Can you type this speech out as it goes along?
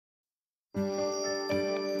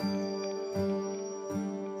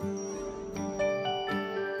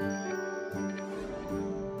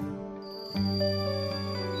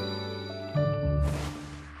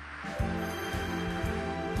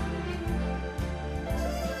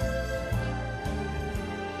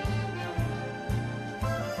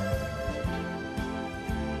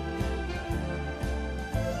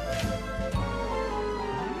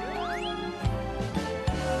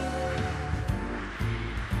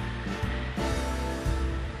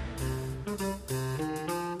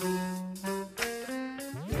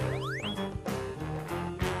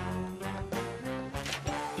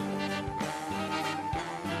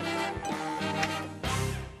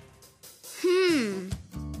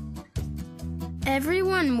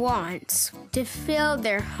Everyone wants to fill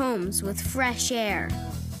their homes with fresh air,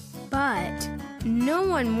 but no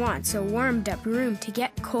one wants a warmed-up room to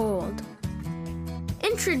get cold.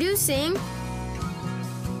 Introducing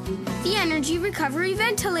the Energy Recovery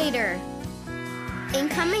Ventilator.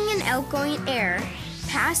 Incoming and outgoing air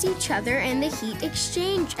pass each other in the heat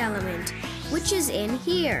exchange element, which is in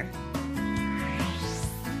here.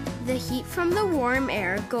 The heat from the warm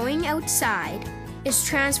air going outside is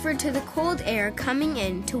transferred to the cold air coming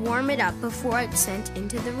in to warm it up before it's sent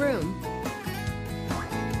into the room.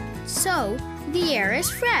 So, the air is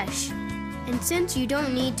fresh. And since you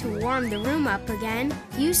don't need to warm the room up again,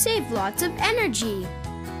 you save lots of energy.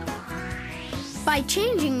 By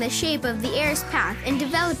changing the shape of the air's path and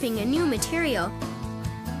developing a new material,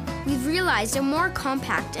 we've realized a more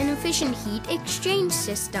compact and efficient heat exchange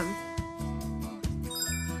system.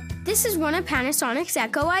 This is one of Panasonic's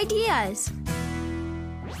eco ideas.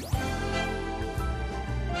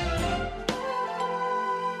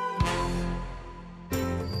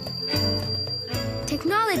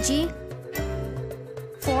 Technology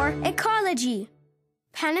for ecology.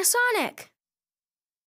 Panasonic.